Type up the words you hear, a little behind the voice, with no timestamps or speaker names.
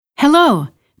Hello,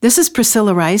 this is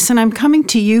Priscilla Rice, and I'm coming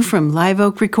to you from Live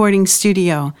Oak Recording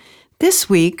Studio. This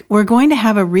week, we're going to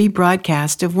have a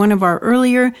rebroadcast of one of our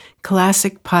earlier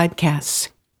classic podcasts.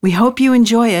 We hope you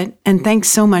enjoy it, and thanks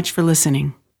so much for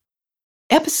listening.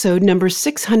 Episode number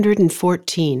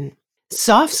 614,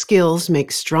 Soft Skills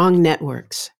Make Strong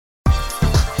Networks.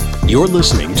 You're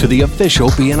listening to the official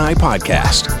BNI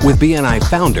podcast with BNI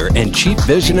founder and Chief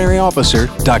Visionary Officer,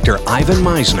 Dr. Ivan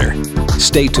Misner.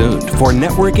 Stay tuned for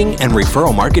networking and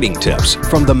referral marketing tips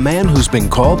from the man who's been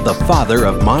called the father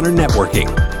of modern networking,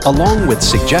 along with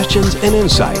suggestions and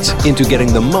insights into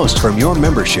getting the most from your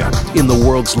membership in the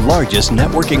world's largest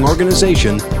networking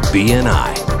organization,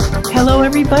 BNI. Hello,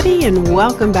 everybody, and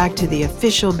welcome back to the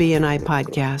official BNI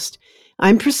podcast.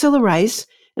 I'm Priscilla Rice,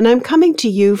 and I'm coming to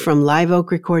you from Live Oak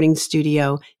Recording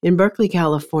Studio in Berkeley,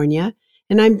 California,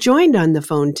 and I'm joined on the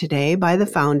phone today by the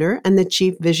founder and the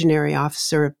Chief Visionary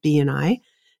Officer of BNI,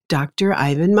 Dr.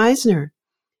 Ivan Misner.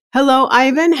 Hello,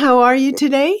 Ivan. How are you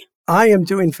today? I am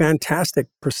doing fantastic,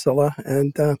 Priscilla,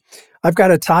 and I've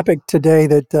got a topic today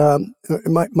that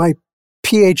my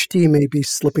PhD may be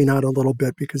slipping out a little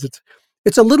bit because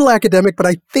it's a little academic, but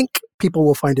I think people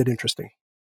will find it interesting.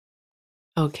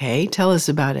 Okay, tell us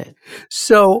about it.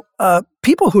 So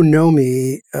people who know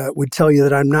me would tell you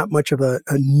that I'm not much of a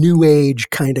new age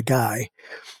kind of guy.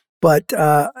 But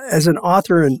as an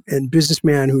author and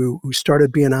businessman who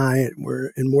started BNI, and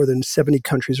we're in more than 70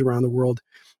 countries around the world,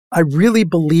 I really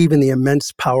believe in the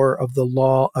immense power of the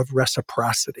law of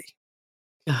reciprocity.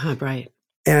 Right.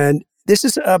 And this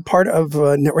is a part of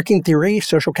networking theory,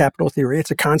 social capital theory. It's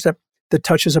a concept that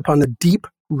touches upon the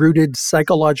deep-rooted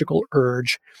psychological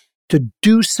urge to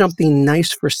do something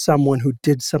nice for someone who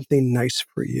did something nice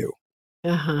for you.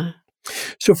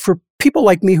 So for people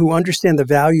like me who understand the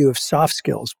value of soft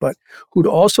skills, but who'd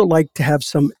also like to have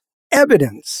some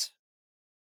evidence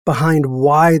behind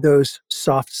why those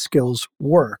soft skills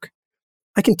work,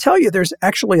 I can tell you there's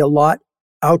actually a lot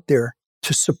out there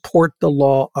to support the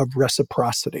law of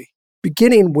reciprocity,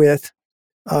 beginning with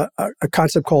a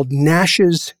concept called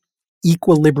Nash's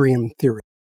equilibrium theory.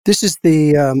 This is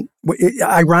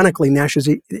ironically, Nash's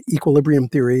equilibrium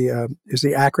theory is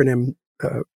the acronym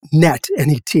NET,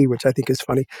 N-E-T, which I think is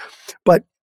funny. But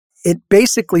it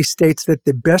basically states that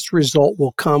the best result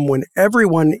will come when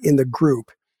everyone in the group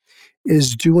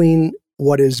is doing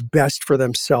what is best for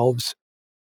themselves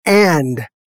and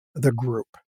the group.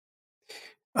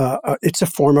 It's a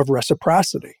form of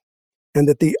reciprocity. And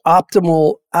that the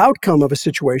optimal outcome of a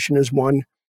situation is one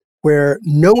where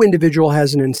no individual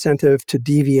has an incentive to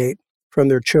deviate from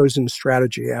their chosen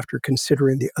strategy after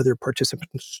considering the other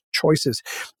participants' choices.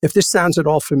 If this sounds at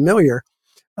all familiar,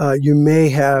 you may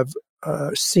have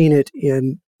seen it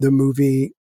in the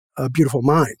movie A Beautiful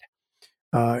Mind.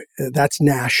 That's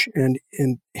Nash, and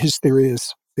his theory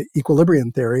is the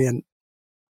equilibrium theory, and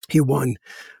he won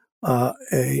a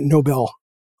Nobel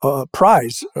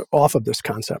Prize off of this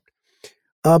concept.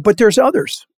 But there's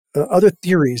other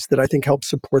theories that I think help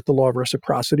support the law of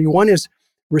reciprocity. One is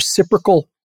reciprocal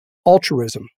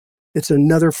altruism. It's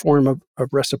another form of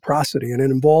reciprocity, and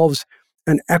it involves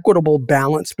an equitable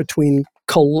balance between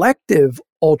collective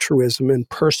altruism and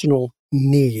personal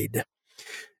need.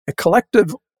 A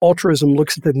collective altruism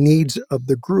looks at the needs of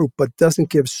the group, but doesn't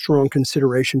give strong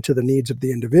consideration to the needs of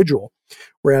the individual,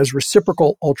 whereas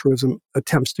reciprocal altruism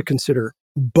attempts to consider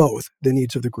both the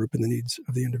needs of the group and the needs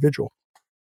of the individual.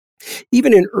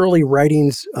 Even in early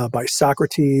writings by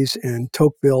Socrates and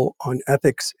Tocqueville on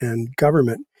ethics and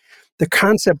government, the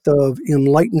concept of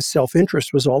enlightened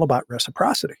self-interest was all about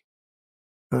reciprocity.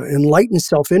 Enlightened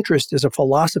self-interest is a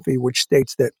philosophy which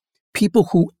states that people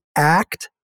who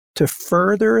act to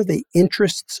further the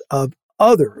interests of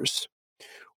others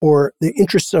or the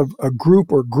interests of a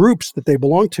group or groups that they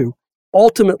belong to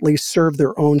ultimately serve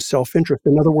their own self-interest.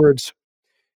 In other words,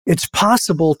 it's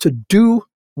possible to do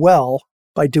well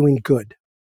by doing good.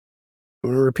 I'm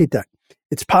going to repeat that.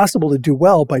 It's possible to do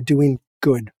well by doing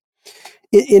good.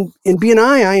 In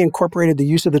BNI, I incorporated the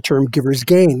use of the term giver's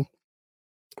gain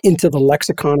into the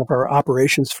lexicon of our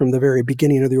operations from the very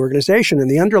beginning of the organization.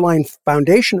 And the underlying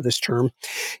foundation of this term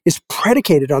is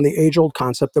predicated on the age-old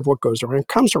concept of what goes around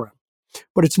comes around.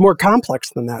 But it's more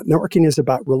complex than that. Networking is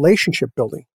about relationship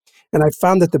building. And I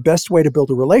found that the best way to build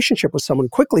a relationship with someone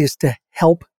quickly is to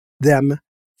help them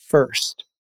first.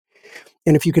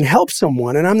 And if you can help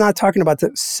someone, and I'm not talking about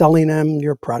selling them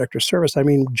your product or service, I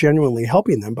mean genuinely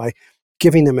helping them by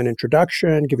giving them an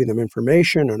introduction, giving them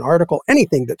information, an article,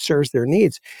 anything that serves their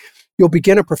needs, you'll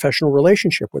begin a professional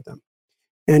relationship with them.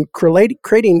 And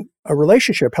creating a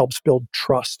relationship helps build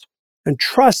trust. And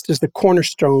trust is the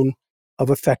cornerstone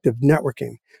of effective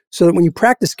networking. So that when you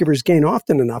practice giver's gain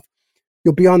often enough,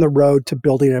 you'll be on the road to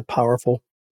building a powerful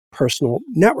personal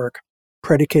network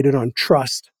predicated on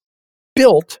trust,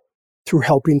 built through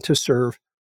helping to serve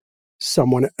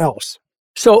someone else.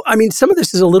 So, I mean, some of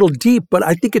this is a little deep, but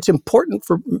I think it's important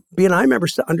for BNI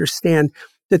members to understand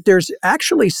that there's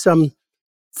actually some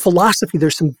philosophy,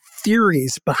 there's some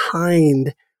theories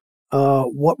behind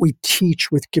what we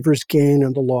teach with giver's gain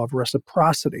and the law of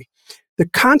reciprocity. The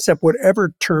concept,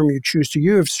 whatever term you choose to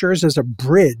use, serves as a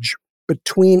bridge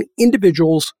between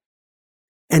individuals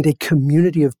and a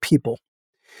community of people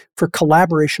for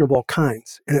collaboration of all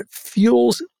kinds. And it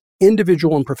fuels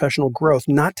individual and professional growth,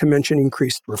 not to mention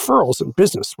increased referrals in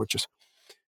business, which is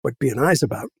what BNI is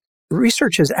about.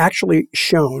 Research has actually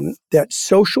shown that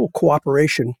social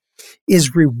cooperation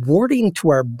is rewarding to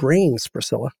our brains,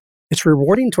 Priscilla. It's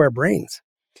rewarding to our brains.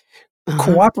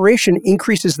 Cooperation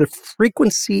increases the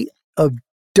frequency of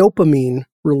dopamine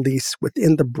release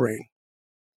within the brain.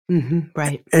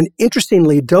 Right. And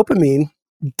interestingly, dopamine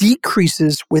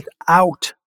decreases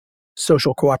without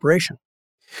social cooperation.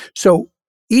 So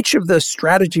each of the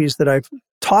strategies that I've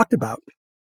talked about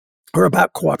are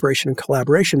about cooperation and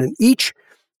collaboration, and each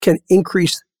can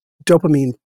increase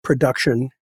dopamine production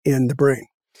in the brain.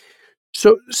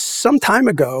 So some time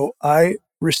ago, I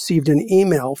received an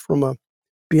email from a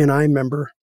BNI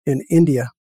member in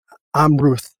India,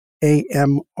 Amruth,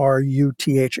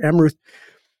 A-M-R-U-T-H. Amruth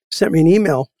sent me an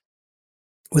email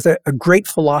with a great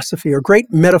philosophy, or great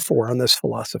metaphor on this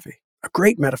philosophy, a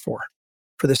great metaphor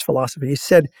for this philosophy. He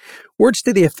said, words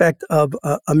to the effect of,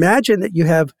 imagine that you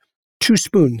have two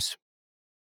spoons,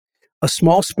 a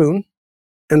small spoon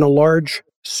and a large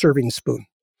serving spoon.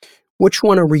 Which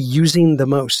one are we using the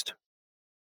most?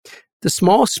 The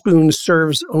small spoon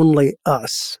serves only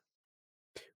us,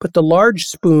 but the large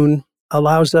spoon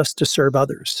allows us to serve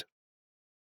others.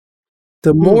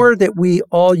 The more that we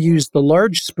all use the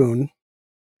large spoon,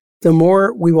 the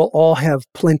more we will all have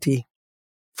plenty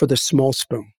for the small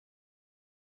spoon.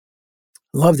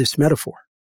 Love this metaphor.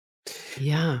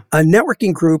 Yeah. A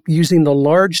networking group using the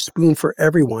large spoon for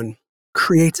everyone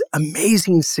creates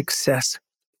amazing success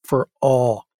for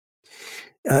all.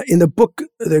 In the book,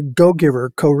 The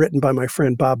Go-Giver, co-written by my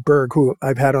friend Bob Berg, who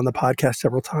I've had on the podcast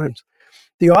several times,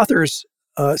 the authors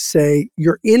say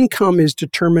your income is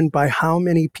determined by how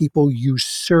many people you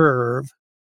serve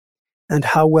and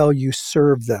how well you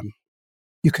serve them.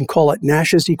 You can call it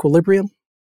Nash's equilibrium.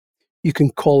 You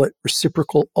can call it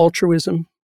reciprocal altruism.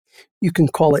 You can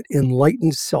call it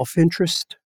enlightened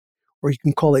self-interest, or you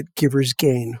can call it giver's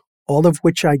gain, all of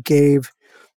which I gave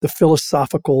the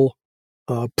philosophical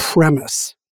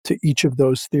premise to each of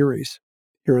those theories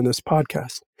here in this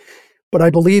podcast. But I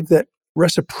believe that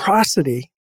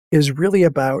reciprocity is really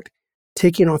about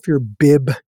taking off your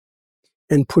bib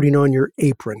and putting on your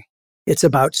apron. It's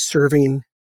about serving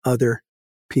other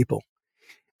people.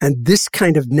 And this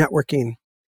kind of networking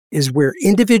is where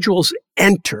individuals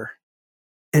enter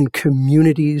and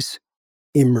communities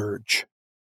emerge.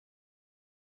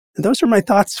 And those are my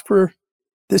thoughts for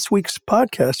this week's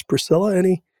podcast. Priscilla,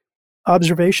 any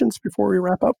observations before we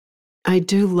wrap up? I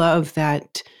do love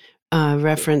that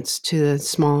reference to the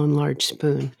small and large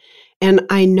spoon. And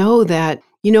I know that,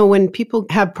 when people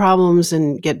have problems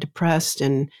and get depressed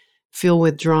and feel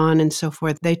withdrawn and so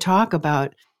forth, they talk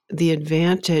about the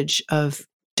advantage of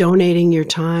donating your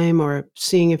time or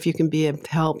seeing if you can be of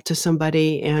help to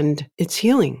somebody, and it's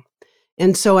healing.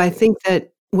 And so I think that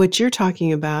what you're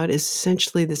talking about is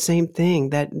essentially the same thing,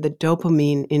 that the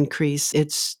dopamine increase,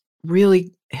 it's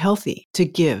really healthy to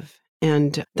give.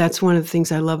 And that's one of the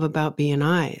things I love about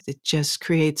BNI. It just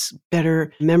creates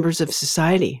better members of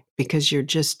society because you're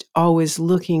just always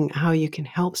looking how you can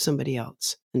help somebody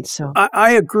else. And so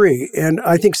I agree. And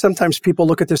I think sometimes people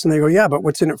look at this and they go, yeah, but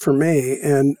what's in it for me?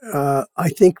 And I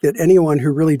think that anyone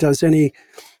who really does any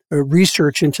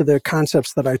research into the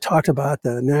concepts that I talked about,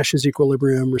 the Nash's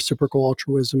equilibrium, reciprocal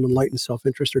altruism, enlightened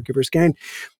self-interest, or giver's gain,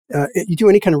 you do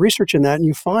any kind of research in that and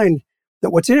you find that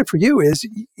what's in it for you is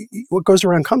what goes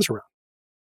around comes around.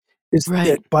 Is right.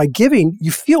 that by giving,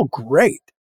 you feel great.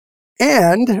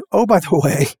 And, oh, by the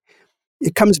way,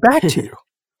 it comes back to you.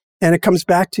 And it comes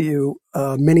back to you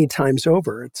many times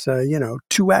over. It's, 2x,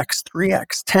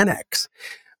 3x, 10x.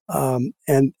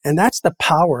 And that's the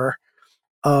power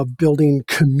of building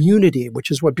community, which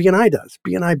is what BNI does.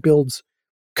 BNI builds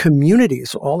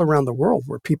communities all around the world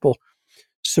where people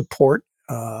support,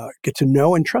 get to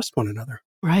know and trust one another.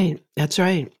 Right. That's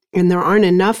right. And there aren't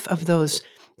enough of those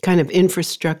kind of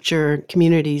infrastructure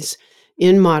communities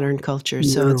in modern culture.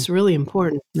 So it's really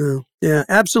important. No. Yeah,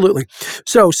 absolutely.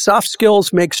 So soft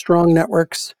skills make strong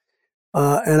networks.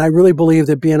 And I really believe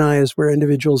that BNI is where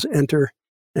individuals enter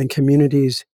and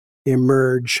communities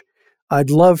emerge. I'd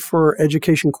love for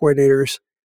education coordinators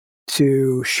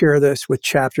to share this with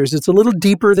chapters. It's a little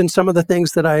deeper than some of the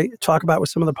things that I talk about with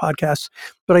some of the podcasts,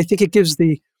 but I think it gives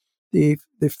the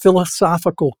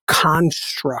philosophical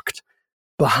construct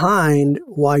behind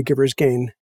why Giver's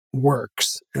Gain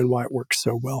works and why it works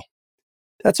so well.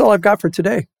 That's all I've got for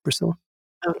today, Priscilla.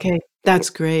 Okay, that's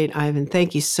great, Ivan.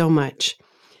 Thank you so much.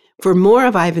 For more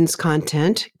of Ivan's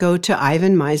content, go to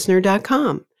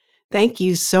ivanmeisner.com. Thank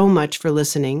you so much for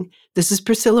listening. This is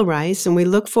Priscilla Rice, and we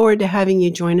look forward to having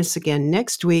you join us again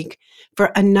next week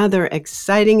for another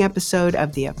exciting episode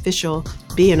of the official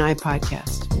BNI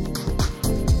podcast.